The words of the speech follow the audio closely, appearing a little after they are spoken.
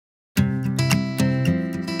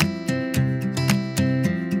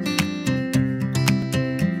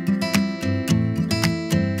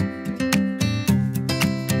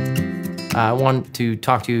I want to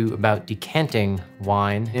talk to you about decanting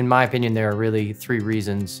wine. In my opinion, there are really 3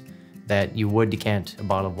 reasons that you would decant a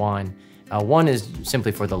bottle of wine. One is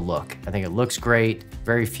simply for the look. I think it looks great.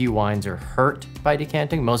 Very few wines are hurt by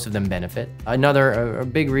decanting. Most of them benefit. Another a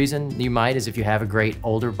big reason you might is if you have a great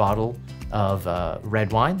older bottle of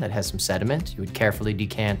red wine that has some sediment, you would carefully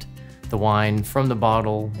decant the wine from the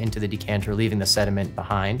bottle into the decanter, leaving the sediment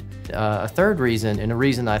behind. A third reason, and a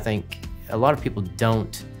reason I think a lot of people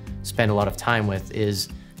don't spend a lot of time with, is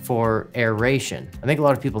for aeration. I think a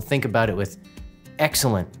lot of people think about it with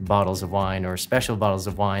excellent bottles of wine or special bottles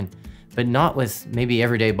of wine, but not with maybe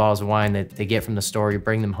everyday bottles of wine that they get from the store. You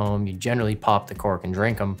bring them home, you generally pop the cork and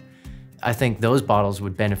drink them. I think those bottles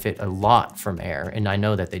would benefit a lot from air, and I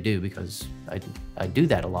know that they do because I do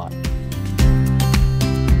that a lot.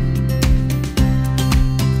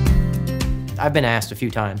 I've been asked a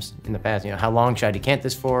few times in the past, how long should I decant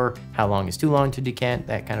this for? How long is too long to decant?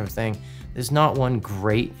 That kind of thing. There's not one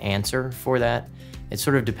great answer for that. It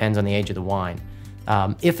sort of depends on the age of the wine.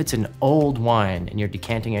 If it's an old wine and you're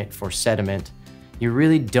decanting it for sediment, you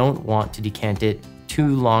really don't want to decant it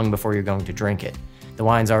too long before you're going to drink it. The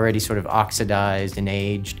wine's already sort of oxidized and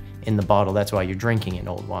aged in the bottle. That's why you're drinking an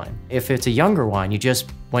old wine. If it's a younger wine, you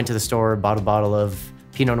just went to the store, bought a bottle of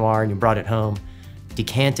Pinot Noir and you brought it home,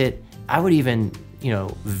 decant it. I would even,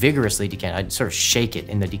 vigorously decant. I'd sort of shake it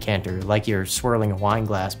in the decanter like you're swirling a wine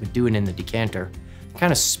glass, but do it in the decanter. It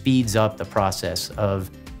kind of speeds up the process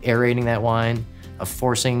of aerating that wine, of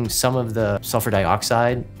forcing some of the sulfur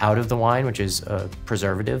dioxide out of the wine, which is a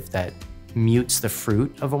preservative that mutes the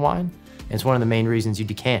fruit of a wine. And it's one of the main reasons you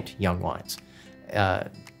decant young wines.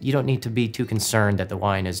 You don't need to be too concerned that the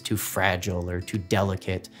wine is too fragile or too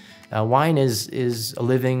delicate. Wine is a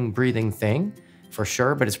living, breathing thing, for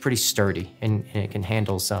sure, but it's pretty sturdy and it can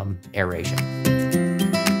handle some aeration.